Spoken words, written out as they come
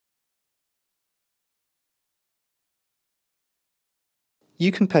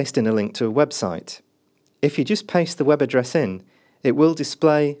You can paste in a link to a website. If you just paste the web address in, it will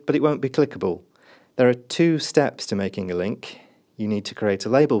display, but it won't be clickable. There are 2 steps to making a link. You need to create a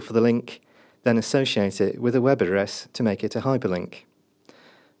label for the link, then associate it with a web address to make it a hyperlink.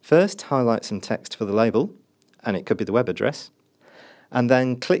 First, highlight some text for the label, and it could be the web address, and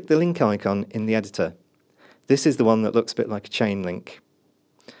then click the link icon in the editor. This is the one that looks a bit like a chain link.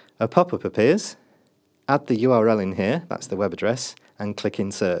 A pop-up appears. Add the URL in here, that's the web address, and click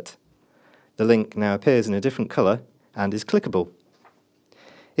Insert. The link now appears in a different colour and is clickable.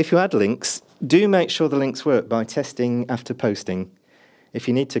 If you add links, do make sure the links work by testing after posting. If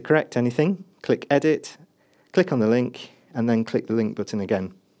you need to correct anything, click Edit, click on the link, and then click the link button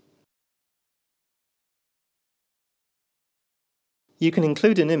again. You can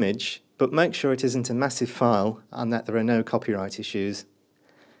include an image, but make sure it isn't a massive file and that there are no copyright issues.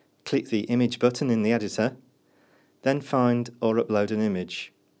 Click the Image button in the editor, then find or upload an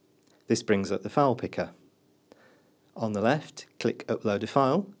image. This brings up the file picker. On the left, click Upload a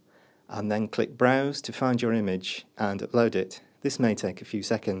file, and then click Browse to find your image and upload it. This may take a few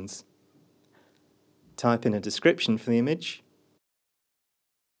seconds. Type in a description for the image.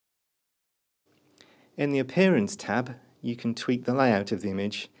 In the Appearance tab, you can tweak the layout of the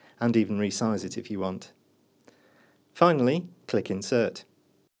image and even resize it if you want. Finally, click Insert.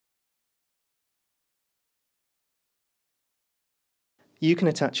 You can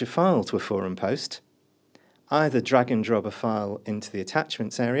attach a file to a forum post. Either drag and drop a file into the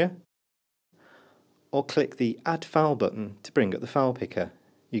attachments area, or click the Add File button to bring up the file picker.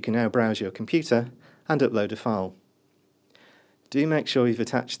 You can now browse your computer and upload a file. Do make sure you've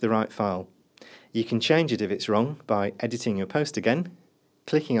attached the right file. You can change it if it's wrong by editing your post again,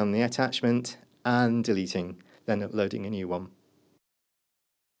 clicking on the attachment and deleting, then uploading a new one.